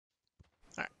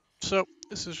So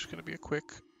this is just going to be a quick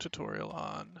tutorial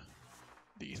on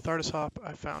the Thardus hop.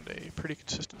 I found a pretty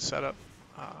consistent setup.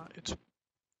 It's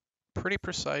pretty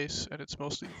precise and it's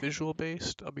mostly visual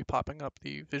based. I'll be popping up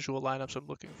the visual lineups I'm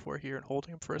looking for here and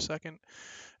holding them for a second,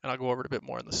 and I'll go over it a bit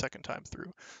more in the second time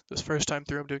through. This first time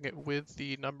through I'm doing it with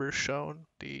the numbers shown,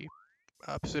 the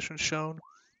positions shown.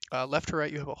 Left to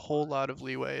right you have a whole lot of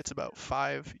leeway. It's about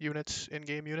 5 units,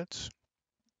 in-game units.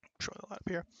 I'm showing the lineup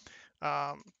here.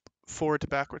 Forward to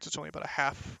backwards, it's only about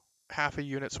half a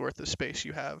unit's worth of space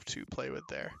you have to play with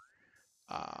there.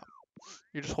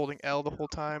 You're just holding L the whole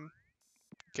time,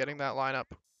 getting that lineup,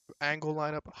 angle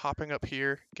lineup, hopping up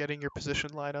here, getting your position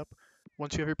lineup.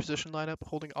 Once you have your position lineup,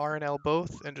 holding R and L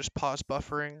both, and just pause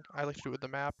buffering. I like to do it with the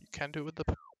map. You can do it with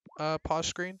the pause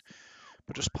screen,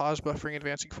 but just pause buffering,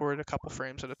 advancing forward a couple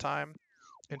frames at a time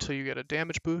until you get a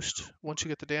damage boost. Once you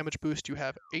get the damage boost, you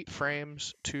have 8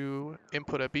 frames to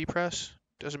input a B press.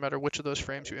 Doesn't matter which of those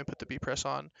frames you input the B press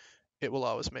on, it will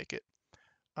always make it.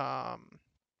 And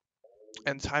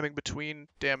timing between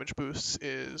damage boosts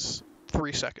is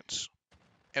 3 seconds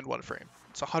and 1 frame.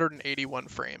 It's 181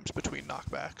 frames between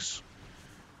knockbacks,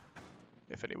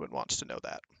 if anyone wants to know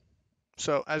that.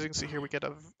 So as you can see here, we get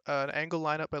an angle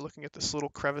lineup by looking at this little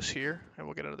crevice here, and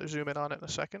we'll get another zoom in on it in a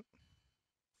second.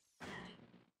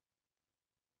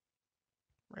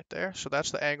 Right there. So that's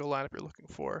the angle lineup you're looking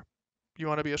for. You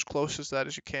want to be as close as that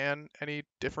as you can. Any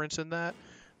difference in that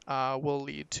will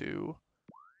lead to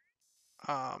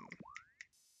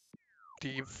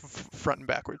the front and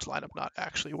backwards lineup not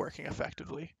actually working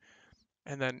effectively.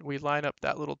 And then we line up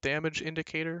that little damage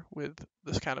indicator with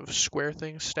this kind of square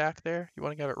thing stacked there. You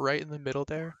want to get it right in the middle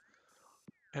there.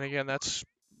 And again, it's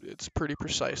pretty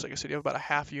precise. Like I said, you have about a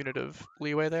half unit of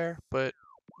leeway there, but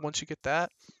once you get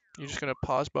that, you're just going to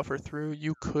pause buffer through.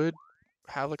 You could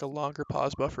have like a longer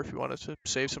pause buffer if you wanted to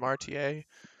save some RTA,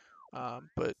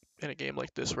 but in a game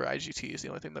like this where IGT is the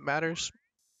only thing that matters,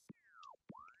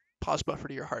 pause buffer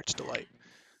to your heart's delight.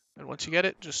 And once you get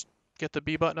it, just get the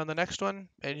B button on the next one,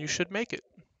 and you should make it.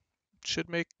 Should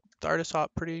make Thardus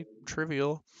hop pretty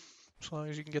trivial, as long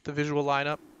as you can get the visual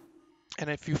lineup. And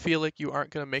if you feel like you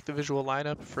aren't going to make the visual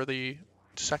lineup for the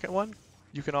second one,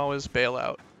 you can always bail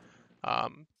out.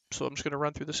 So I'm just going to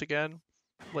run through this again,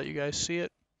 let you guys see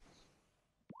it.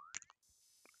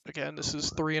 Again, this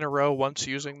is 3 in a row, once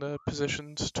using the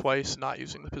positions, twice not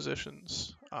using the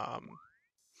positions. I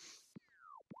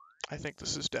think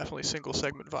this is definitely single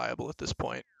segment viable at this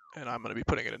point, and I'm going to be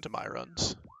putting it into my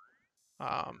runs.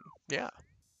 Yeah.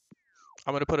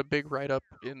 I'm going to put a big write-up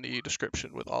in the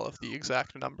description with all of the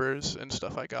exact numbers and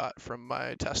stuff I got from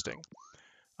my testing.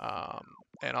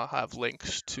 And I'll have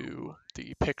links to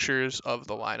the pictures of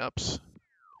the lineups.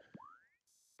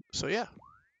 So yeah,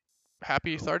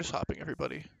 happy Thardus hopping,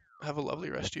 everybody. Have a lovely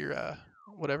rest of your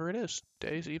whatever it is,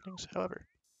 days, evenings, however.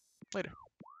 Later.